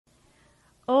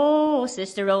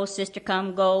oh sister,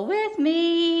 come go with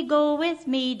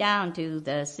me down to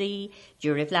the sea.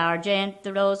 Jury flower gent,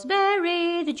 the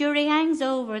roseberry, the jury hangs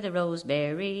over the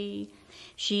roseberry.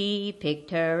 She picked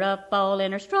her up all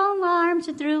in her strong arms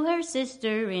and threw her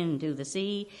sister into the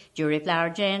sea. Jury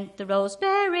flower gent, the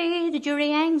roseberry, the jury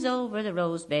hangs over the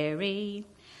roseberry.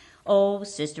 Oh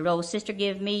sister,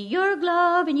 give me your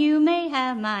glove, and you may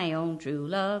have my own true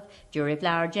love. Jury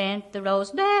flower gent, the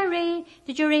roseberry,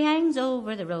 the jury hangs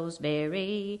over the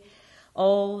roseberry.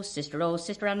 Oh sister,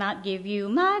 I'll not give you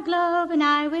my glove, and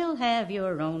I will have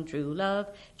your own true love.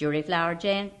 Jury flower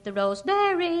gent, the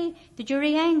roseberry, the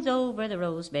jury hangs over the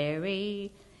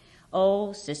roseberry.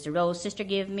 Oh sister,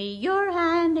 give me your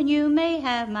hand, and you may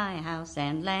have my house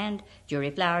and land.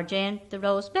 Jury flower gent, the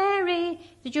roseberry,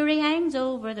 the jury hangs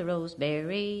over the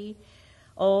roseberry.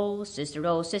 Oh sister,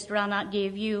 I'll not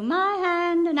give you my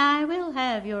hand, and I will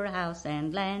have your house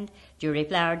and land. Jury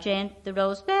flower gent, the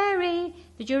roseberry,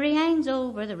 the jury hangs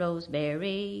over the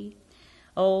roseberry.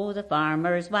 Oh, the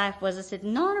farmer's wife was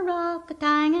a-sitting on a rock,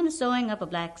 a-tying and a-sewing up a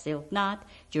black silk knot.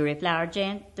 Jury flower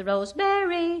gent, the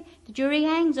roseberry, the jury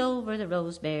hangs over the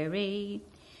roseberry.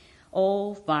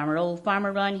 Oh,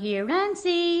 farmer, run here and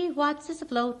see what's this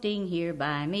a-floating here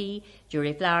by me.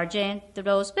 Jury flower gent, the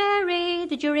roseberry,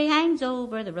 the jury hangs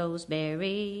over the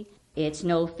roseberry. It's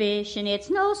no fish and it's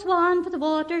no swan, for the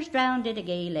water's drowned a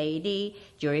gay lady.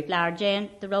 Jury flower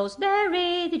gent, the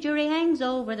roseberry, the jury hangs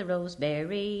over the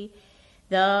roseberry.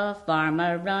 The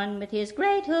farmer run with his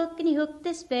great hook, and he hooked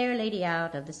this fair lady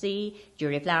out of the sea.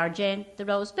 Jury flower gent, the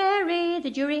roseberry, the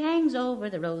jury hangs over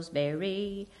the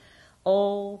roseberry.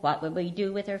 Oh, what will we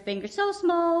do with her fingers so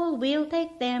small? We'll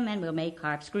take them and we'll make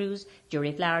harp screws.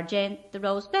 Jury flower gent, the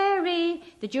roseberry,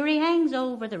 the jury hangs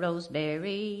over the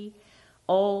roseberry.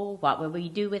 Oh, what will we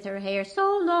do with her hair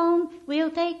so long?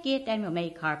 We'll take it and we'll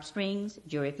make harp strings.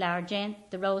 Jury flower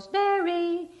gent, the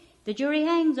roseberry, the jury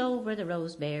hangs over the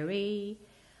roseberry.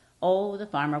 Oh, the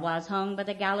farmer was hung by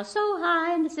the gallows so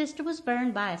high, and the sister was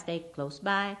burned by a stake close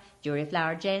by. Jury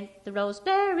flower gent, the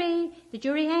roseberry, the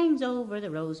jury hangs over the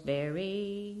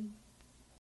roseberry.